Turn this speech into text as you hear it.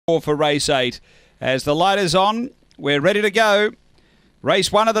for race 8. As the light is on, we're ready to go.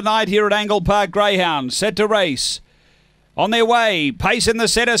 Race 1 of the night here at Angle-Park Greyhound, set to race. On their way, pace in the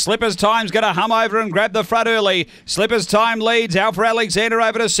centre. Slipper's Time's going to hum over and grab the front early. Slipper's Time leads. Alpha Alexander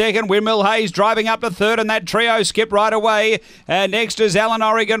over to second. Windmill Hayes driving up to third, and that trio skip right away. Next is Alan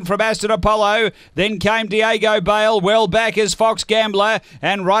Oregon from Aston Apollo. Then came Diego Bale. Well back is Fox Gambler.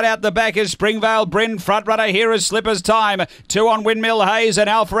 And right out the back is Springvale Bryn. Front runner here is Slipper's Time. 2 on Windmill Hayes and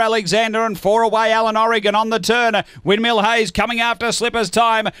Alpha Alexander, and 4 away Alan Oregon on the turn. Windmill Hayes coming after Slipper's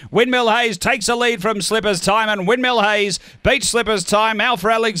Time. Windmill Hayes takes a lead from Slipper's Time, and Windmill Hayes beat Slipper's Time. Alpha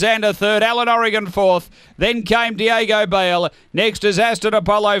Alexander third, Alan Oregon fourth. Then came Diego Bale. Next is Aston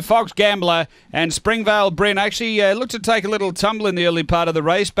Apollo, Fox Gambler, and Springvale Bryn. Actually looked to take a little tumble in the early part of the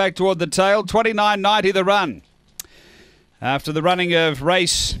race, back toward the tail. 29.90 the run. After the running of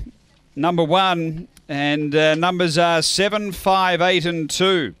race number 1, and numbers are 7, 5, 8 and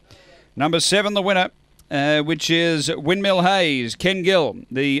 2. Number 7 the winner, which is Windmill Hayes. Ken Gill,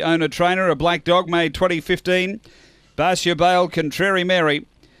 the owner-trainer, a black dog, made 2015. Barcia Bale, Contrary Mary,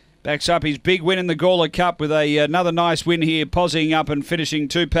 backs up his big win in the Gawler Cup with another nice win here, posing up and finishing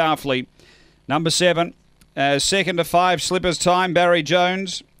too powerfully. Number 7, second to 5, Slipper's Time, Barry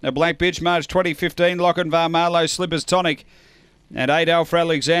Jones, a black bitch, March 2015, Lochinvar Marlow, Slipper's Tonic. And 8, Alpha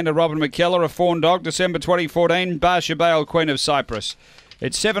Alexander, Robin McKellar, a fawn dog, December 2014, Barcia Bale, Queen of Cyprus.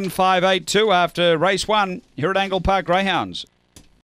 It's 7-5-8-2 after race 1 here at Angle-Park Greyhounds.